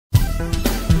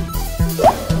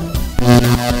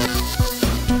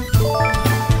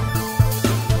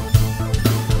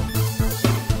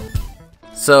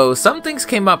So some things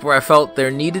came up where I felt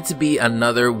there needed to be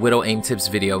another Widow aim tips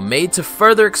video made to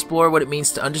further explore what it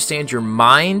means to understand your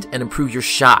mind and improve your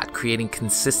shot, creating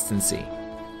consistency.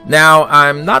 Now,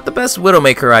 I'm not the best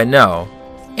Widowmaker I know,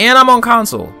 and I'm on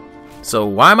console. So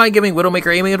why am I giving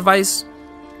Widowmaker aiming advice?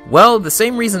 Well, the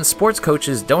same reason sports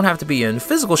coaches don't have to be in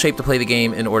physical shape to play the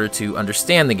game in order to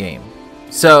understand the game.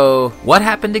 So what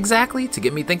happened exactly to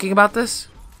get me thinking about this?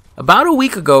 About a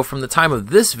week ago from the time of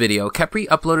this video, Kephrii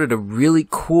uploaded a really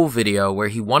cool video where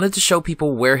he wanted to show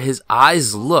people where his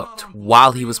eyes looked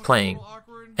while he was playing.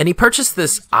 And he purchased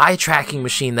this eye tracking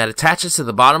machine that attaches to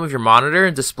the bottom of your monitor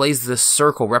and displays this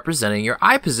circle representing your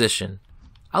eye position.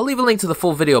 I'll leave a link to the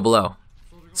full video below.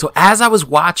 So as I was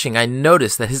watching, I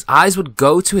noticed that his eyes would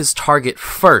go to his target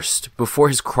first before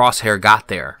his crosshair got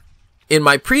there. In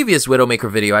my previous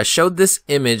Widowmaker video, I showed this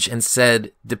image and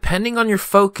said, depending on your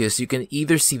focus, you can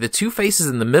either see the two faces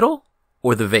in the middle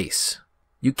or the vase.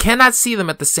 You cannot see them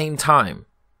at the same time.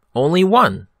 Only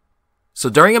one. So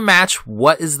during a match,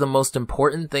 what is the most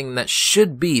important thing that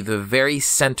should be the very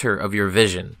center of your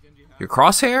vision? Your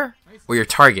crosshair or your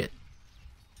target?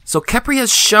 So Kephrii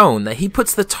has shown that he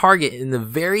puts the target in the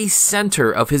very center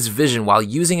of his vision while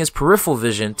using his peripheral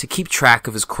vision to keep track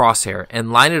of his crosshair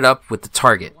and line it up with the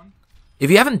target. If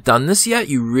you haven't done this yet,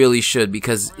 you really should,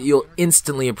 because you'll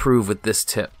instantly improve with this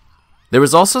tip. There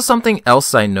was also something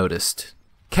else I noticed.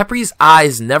 Kephrii's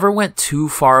eyes never went too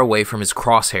far away from his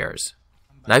crosshairs.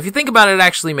 Now if you think about it, it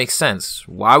actually makes sense.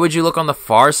 Why would you look on the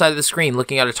far side of the screen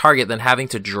looking at a target than having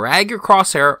to drag your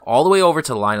crosshair all the way over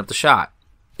to line up the shot?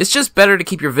 It's just better to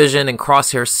keep your vision and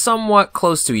crosshair somewhat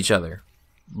close to each other.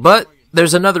 But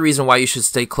there's another reason why you should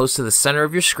stay close to the center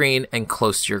of your screen and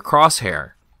close to your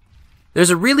crosshair. There's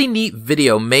a really neat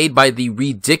video made by the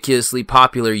ridiculously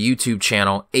popular YouTube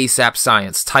channel ASAP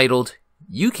Science titled,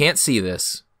 "You Can't See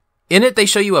This." In it, they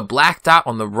show you a black dot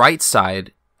on the right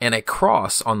side and a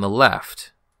cross on the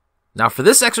left. Now for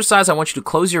this exercise, I want you to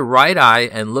close your right eye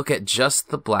and look at just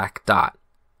the black dot.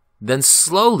 Then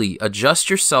slowly adjust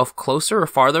yourself closer or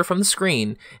farther from the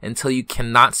screen until you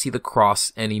cannot see the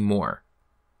cross anymore.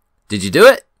 Did you do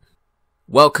it?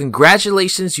 Well,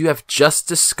 congratulations, you have just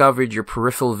discovered your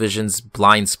peripheral vision's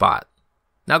blind spot.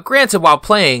 Now granted, while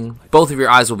playing, both of your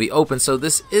eyes will be open, so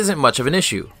this isn't much of an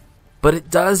issue. But it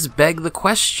does beg the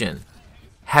question,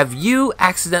 have you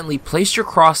accidentally placed your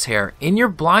crosshair in your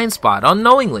blind spot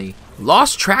unknowingly,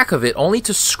 lost track of it only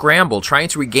to scramble trying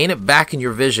to regain it back in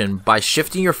your vision by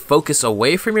shifting your focus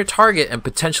away from your target and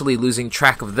potentially losing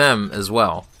track of them as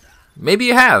well? Maybe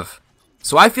you have.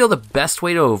 So I feel the best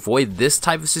way to avoid this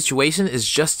type of situation is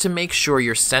just to make sure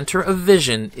your center of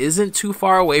vision isn't too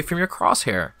far away from your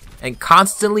crosshair, and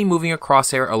constantly moving your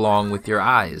crosshair along with your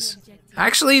eyes.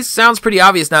 Actually, sounds pretty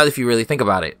obvious now if you really think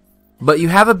about it. But you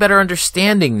have a better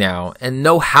understanding now, and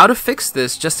know how to fix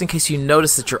this just in case you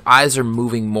notice that your eyes are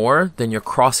moving more than your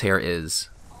crosshair is.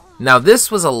 Now this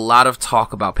was a lot of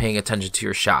talk about paying attention to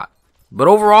your shot. But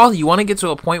overall, you want to get to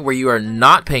a point where you are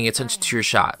not paying attention to your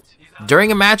shot.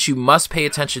 During a match, you must pay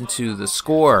attention to the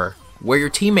score, where your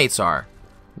teammates are,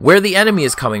 where the enemy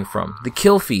is coming from, the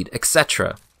kill feed,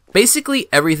 etc. Basically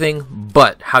everything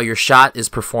but how your shot is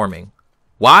performing.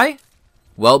 Why?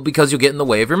 Well, because you'll get in the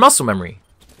way of your muscle memory,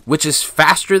 which is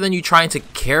faster than you trying to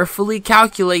carefully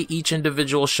calculate each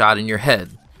individual shot in your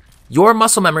head. Your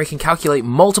muscle memory can calculate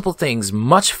multiple things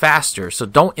much faster, so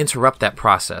don't interrupt that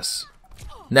process.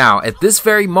 Now, at this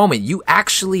very moment, you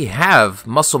actually have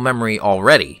muscle memory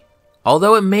already.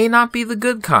 Although it may not be the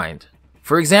good kind.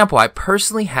 For example, I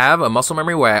personally have a muscle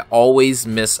memory where I always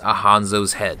miss a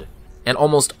Hanzo's head, and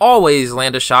almost always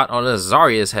land a shot on a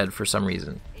Zarya's head for some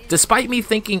reason, despite me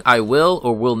thinking I will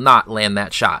or will not land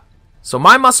that shot. So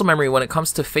my muscle memory when it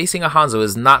comes to facing a Hanzo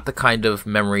is not the kind of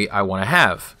memory I want to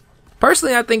have.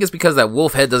 Personally, I think it's because that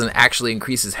wolf head doesn't actually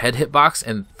increase his head hitbox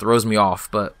and throws me off,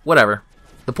 but whatever.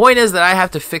 The point is that I have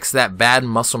to fix that bad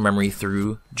muscle memory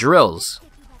through drills.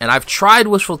 And I've tried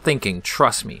wishful thinking,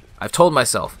 trust me. I've told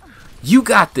myself, you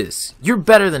got this, you're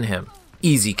better than him,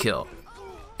 easy kill.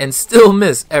 And still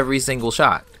miss every single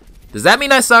shot. Does that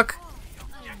mean I suck?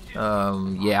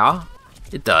 Yeah,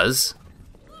 it does.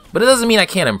 But it doesn't mean I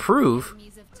can't improve.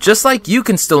 Just like you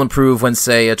can still improve when,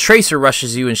 say, a tracer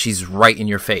rushes you and she's right in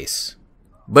your face.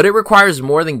 But it requires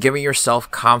more than giving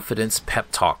yourself confidence pep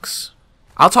talks.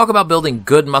 I'll talk about building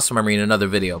good muscle memory in another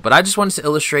video, but I just wanted to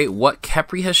illustrate what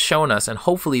Kephrii has shown us, and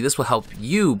hopefully this will help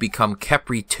you become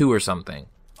Kephrii 2 or something.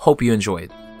 Hope you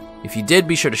enjoyed. If you did,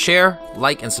 be sure to share,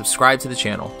 like, and subscribe to the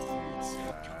channel.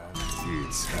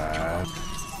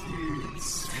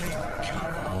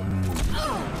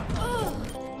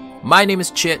 My name is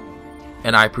Chit,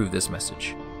 and I approve this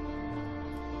message.